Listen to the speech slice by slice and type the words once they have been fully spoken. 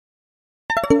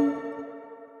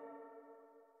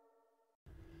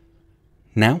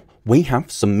Now we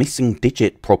have some missing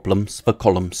digit problems for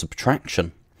column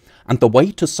subtraction, and the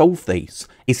way to solve these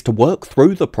is to work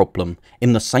through the problem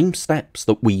in the same steps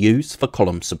that we use for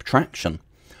column subtraction.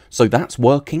 So that's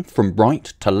working from right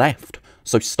to left,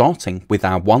 so starting with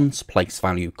our ones place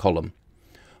value column.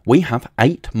 We have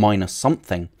 8 minus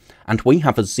something, and we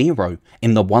have a 0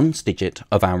 in the ones digit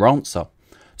of our answer.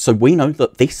 So we know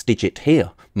that this digit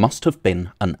here must have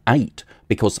been an 8,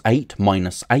 because 8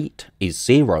 minus 8 is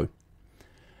 0.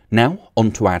 Now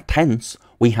onto our tens,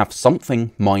 we have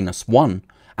something minus 1,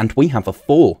 and we have a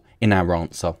 4 in our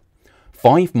answer.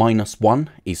 5 minus 1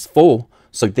 is 4,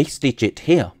 so this digit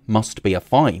here must be a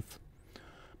 5.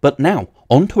 But now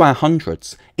onto our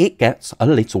hundreds, it gets a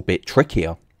little bit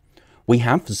trickier. We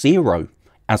have 0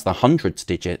 as the hundreds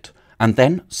digit, and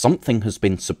then something has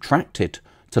been subtracted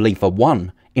to leave a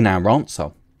 1 in our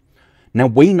answer. Now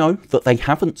we know that they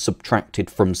haven't subtracted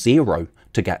from 0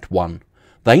 to get 1.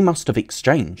 They must have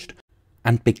exchanged,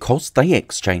 and because they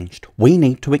exchanged, we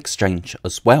need to exchange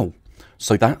as well.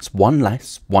 So that's 1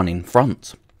 less 1 in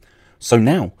front. So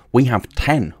now we have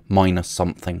 10 minus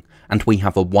something, and we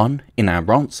have a 1 in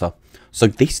our answer. So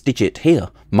this digit here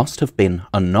must have been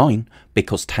a 9,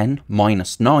 because 10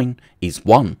 minus 9 is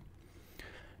 1.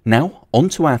 Now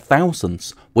onto our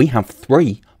thousands, we have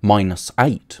 3 minus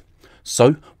 8.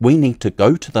 So we need to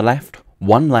go to the left,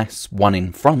 1 less 1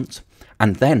 in front,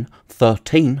 and then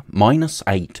 13 minus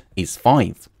 8 is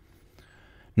 5.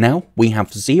 Now we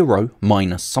have 0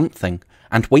 minus something,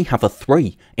 and we have a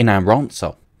 3 in our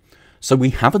answer. So we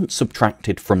haven't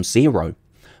subtracted from 0.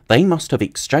 They must have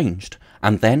exchanged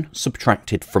and then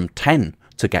subtracted from 10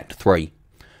 to get 3.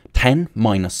 10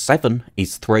 minus 7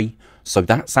 is 3, so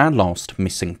that's our last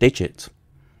missing digit.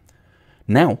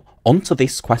 Now onto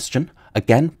this question,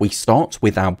 again we start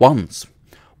with our ones.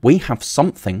 We have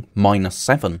something minus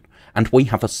 7, and we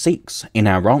have a 6 in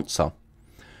our answer.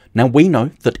 Now we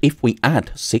know that if we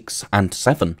add 6 and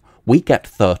 7, we get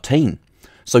 13.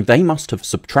 So they must have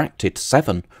subtracted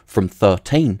 7 from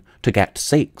 13 to get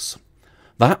 6.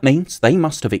 That means they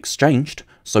must have exchanged,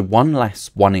 so 1 less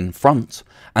 1 in front,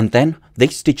 and then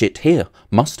this digit here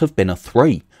must have been a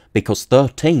 3, because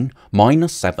 13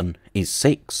 minus 7 is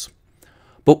 6.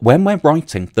 But when we're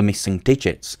writing the missing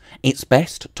digits, it's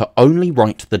best to only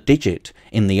write the digit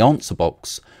in the answer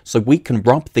box, so we can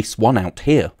rub this 1 out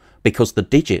here, because the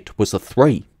digit was a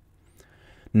 3.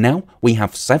 Now we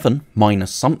have 7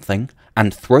 minus something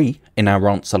and 3 in our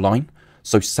answer line,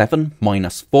 so 7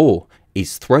 minus 4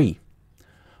 is 3.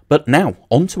 But now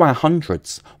onto our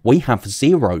hundreds, we have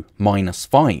 0 minus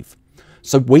 5.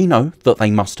 So we know that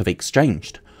they must have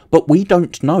exchanged, but we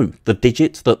don't know the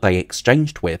digit that they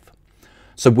exchanged with.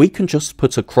 So we can just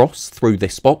put a cross through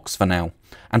this box for now,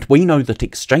 and we know that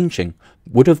exchanging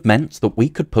would have meant that we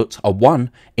could put a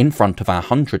 1 in front of our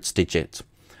hundreds digit.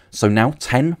 So now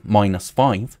 10 minus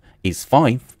 5 is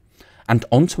 5, and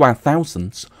onto our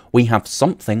thousands, we have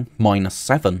something minus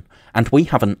 7, and we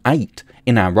have an 8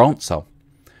 in our answer.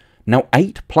 Now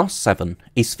 8 plus 7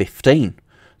 is 15,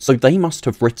 so they must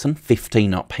have written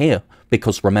 15 up here,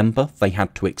 because remember they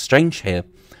had to exchange here,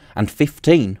 and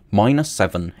 15 minus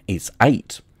 7 is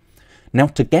 8. Now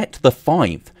to get the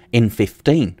 5 in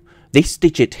 15, this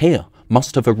digit here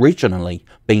must have originally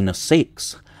been a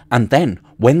 6, and then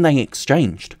when they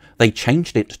exchanged, they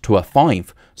changed it to a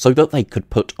 5 so that they could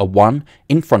put a 1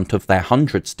 in front of their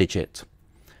hundreds digit.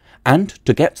 And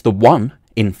to get the 1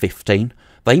 in 15,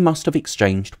 they must have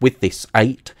exchanged with this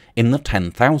 8 in the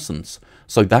 10,000s,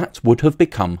 so that would have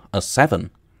become a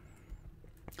 7.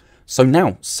 So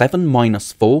now 7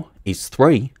 minus 4 is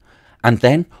 3, and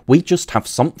then we just have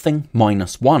something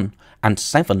minus 1 and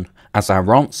 7 as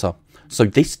our answer, so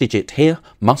this digit here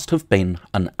must have been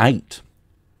an 8.